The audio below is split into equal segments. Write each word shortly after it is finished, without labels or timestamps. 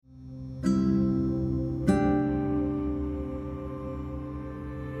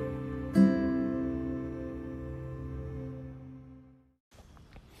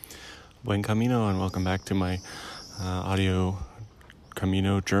Buen Camino, and welcome back to my audio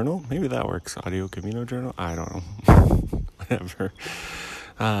Camino journal. Maybe that works. Audio Camino journal? I don't know. Whatever.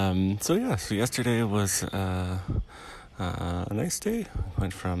 So yesterday was a nice day. I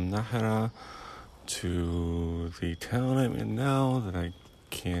went from Nájera to the town I'm in now that I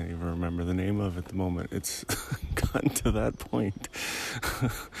can't even remember the name of at the moment. It's gotten to that point.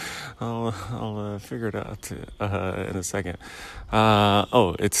 I'll figure it out in a second.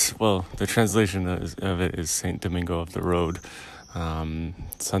 The translation of it is Saint Domingo of the Road.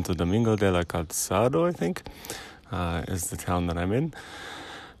 Santo Domingo de la Calzado, I think, is the town that I'm in.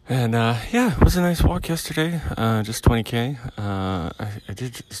 And it was a nice walk yesterday, just 20K. I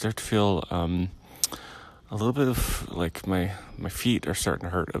did start to feel a little bit of like my feet are starting to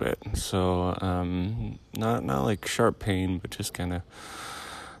hurt a bit. So not like sharp pain, but just kind of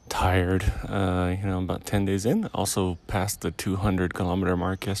tired. About 10 days in. Also passed the 200 kilometer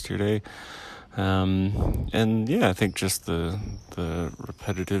mark yesterday. I think just the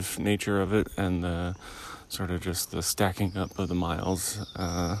repetitive nature of it and the sort of just the stacking up of the miles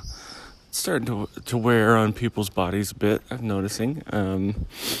starting to wear on people's bodies a bit, I'm noticing.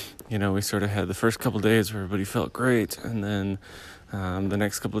 We sort of had the first couple of days where everybody felt great, and then the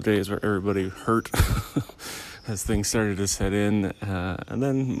next couple of days where everybody hurt as things started to set in. And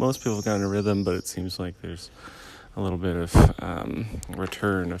then most people got in a rhythm, but it seems like there's a little bit of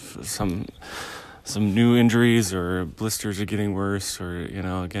return of some new injuries, or blisters are getting worse, or,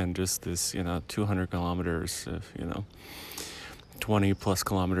 again, just this, 200 kilometers of, 20 plus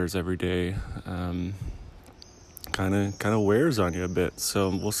kilometers every day. Kind of wears on you a bit. So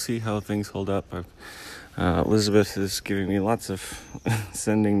we'll see how things hold up. Elizabeth is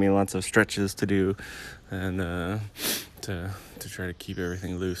sending me lots of stretches to do, and to try to keep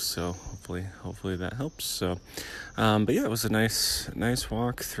everything loose. So hopefully that helps. So, it was a nice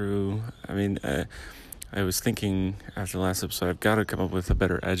walk through. I was thinking after the last episode, I've got to come up with a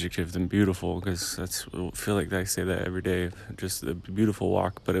better adjective than beautiful, because I feel like I say that every day, just a beautiful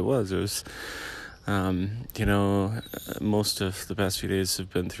walk. But it was. Most of the past few days have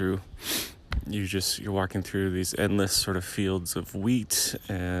been through, you're walking through these endless sort of fields of wheat,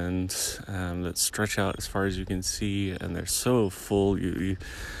 and that stretch out as far as you can see, and they're so full.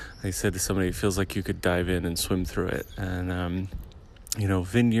 I said to somebody, it feels like you could dive in and swim through it. And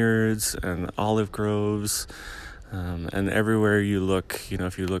vineyards and olive groves, and everywhere you look,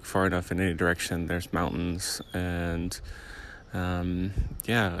 if you look far enough in any direction, there's mountains. And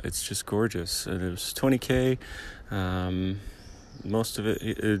it's just gorgeous. And it was 20K. Most of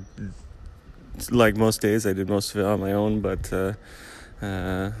it, like most days, I did most of it on my own, but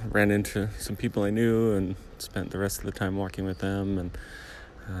ran into some people I knew and spent the rest of the time walking with them. And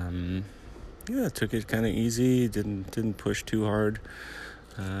took it kind of easy, didn't push too hard,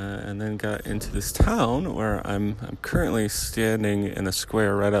 and then got into this town where I'm currently standing in a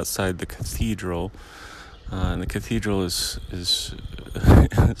square right outside the cathedral. And the cathedral is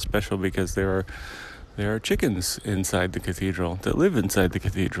special because there are chickens inside the cathedral that live inside the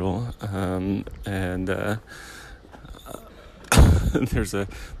cathedral, and there's a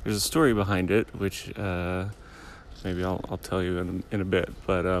story behind it, which maybe I'll tell you in a bit.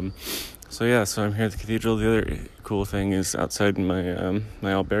 But so I'm here at the cathedral. The other cool thing is outside my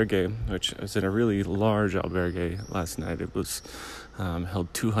my albergue, which I was in a really large albergue last night. It was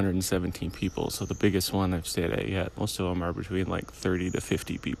held 217 people, so the biggest one I've stayed at yet. Most of them are between like 30 to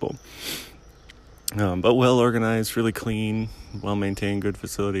 50 people. But well organized, really clean, well maintained, good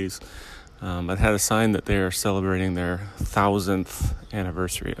facilities. It had a sign that they are celebrating their 1,000th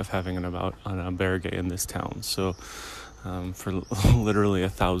anniversary of having an albergue in this town. So for literally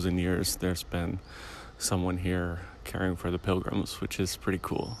 1,000 years, there's been someone here caring for the pilgrims, which is pretty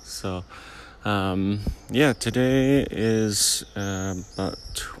cool. So today is about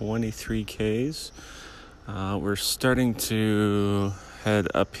 23 Ks. We're starting to head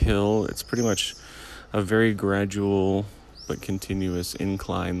uphill. It's pretty much a very gradual but continuous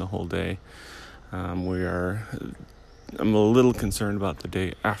incline the whole day. I'm a little concerned about the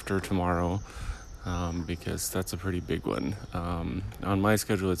day after tomorrow, because that's a pretty big one. On my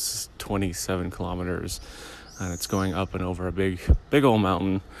schedule, it's 27 kilometers, and it's going up and over a big old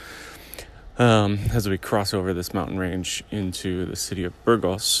mountain, as we cross over this mountain range into the city of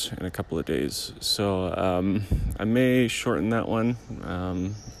Burgos in a couple of days. So I may shorten that one,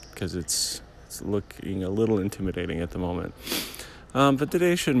 because it's looking a little intimidating at the moment. But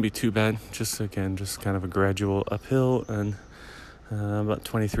today shouldn't be too bad. Just kind of a gradual uphill, and about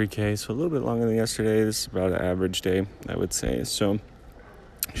 23K, so a little bit longer than yesterday. This is about an average day, I would say. So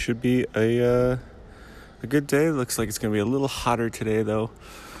should be a good day. Looks like it's going to be a little hotter today, though.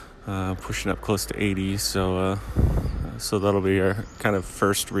 pushing up close to 80. So that'll be our kind of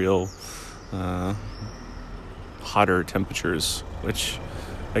first real hotter temperatures, which,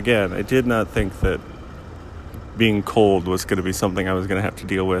 again, I did not think that being cold was going to be something I was going to have to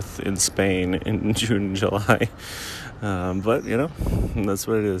deal with in Spain in June and July. But, that's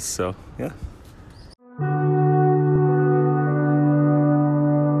what it is. So, yeah.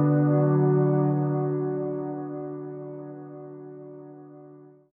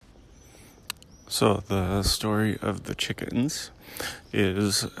 So the story of the chickens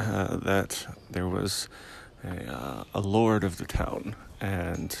is that there was a lord of the town,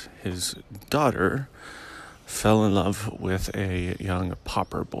 and his daughter fell in love with a young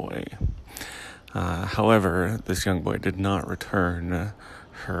pauper boy. However, this young boy did not return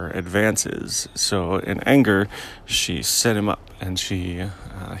her advances, so in anger, she set him up and she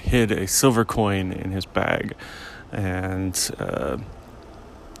hid a silver coin in his bag and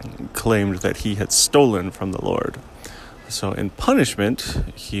claimed that he had stolen from the Lord. So in punishment,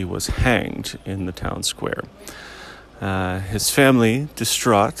 he was hanged in the town square. His family,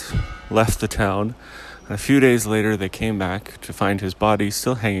 distraught, left the town. And a few days later, they came back to find his body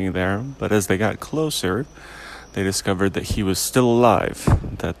still hanging there. But as they got closer, they discovered that he was still alive,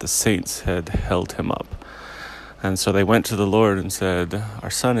 that the saints had held him up. And so they went to the Lord and said,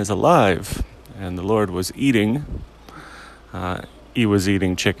 "Our son is alive." And the Lord was eating. He was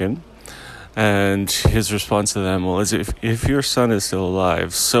eating chicken. And his response to them was, if your son is still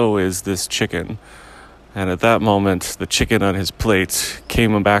alive, so is this chicken. And at that moment, the chicken on his plate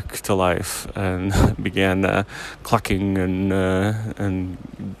came back to life and began clucking and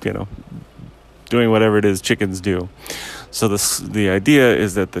doing whatever it is chickens do. So the idea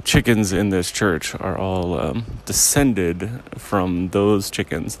is that the chickens in this church are all descended from those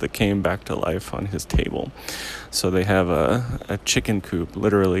chickens that came back to life on his table. So they have a chicken coop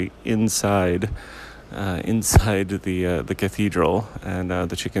literally inside the cathedral, and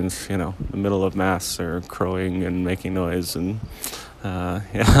the chickens, in the middle of mass, are crowing and making noise, and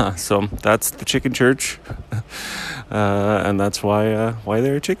so that's the chicken church, and that's why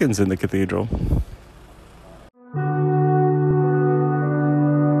there are chickens in the cathedral.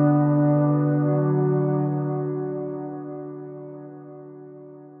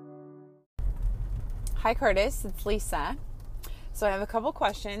 Hi Curtis, it's Lisa. So I have a couple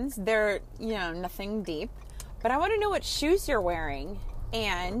questions. They're, nothing deep, but I want to know what shoes you're wearing.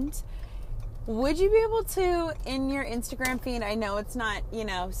 And would you be able to, in your Instagram feed, I know it's not,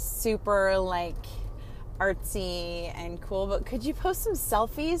 super artsy and cool, but could you post some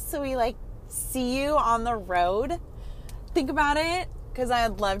selfies so we see you on the road? Think about it, because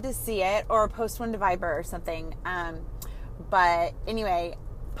I'd love to see it, or post one to Viber or something. But anyway,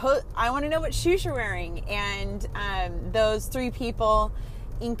 I want to know what shoes you're wearing, and those three people,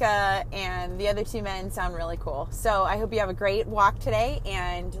 Inca and the other two men, sound really cool. So I hope you have a great walk today,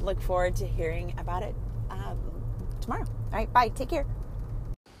 and look forward to hearing about it tomorrow. All right, bye. Take care.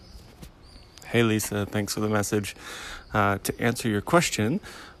 Hey Lisa, thanks for the message. To answer your question,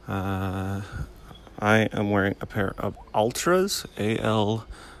 I am wearing a pair of Altras, ALTRA,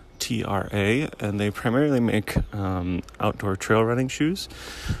 and they primarily make outdoor trail running shoes,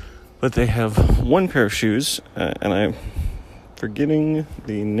 but they have one pair of shoes, and I'm forgetting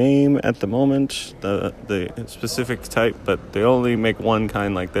the name at the moment, the specific type, but they only make one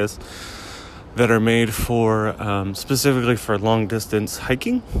kind like this, that are made for specifically for long distance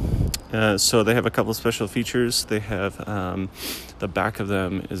hiking. So they have a couple special features. They have the back of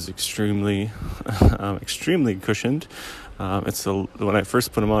them is extremely cushioned. When I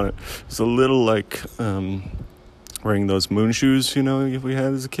first put them on, it's a little like wearing those moon shoes, we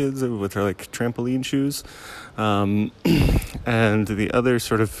had as kids, which are like trampoline shoes. And the other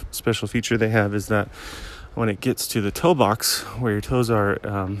sort of special feature they have is that when it gets to the toe box, where your toes are,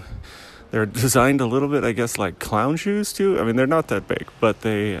 they're designed a little bit, I guess, like clown shoes too. I mean, they're not that big, but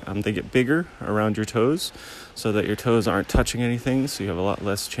they get bigger around your toes, so that your toes aren't touching anything, so you have a lot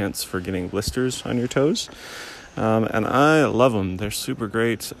less chance for getting blisters on your toes. And I love them. They're super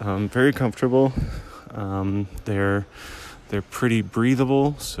great, very comfortable. They're pretty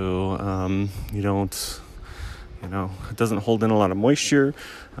breathable, so you don't, it doesn't hold in a lot of moisture.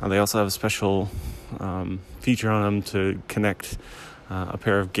 They also have a special feature on them to connect a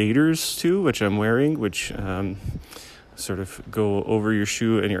pair of gaiters too, which I'm wearing, which sort of go over your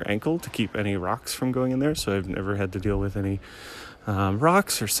shoe and your ankle to keep any rocks from going in there. So I've never had to deal with any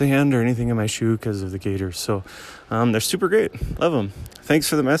rocks or sand or anything in my shoe because of the gaiters. So they're super great. Love them. Thanks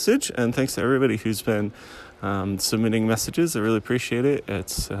for the message, and thanks to everybody who's been submitting messages. I really appreciate it.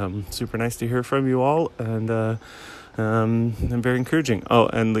 It's super nice to hear from you all, and and very encouraging. Oh,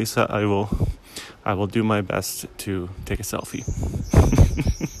 and Lisa, I will do my best to take a selfie.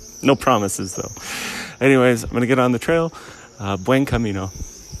 No promises though. Anyways, I'm gonna get on the trail. Buen camino.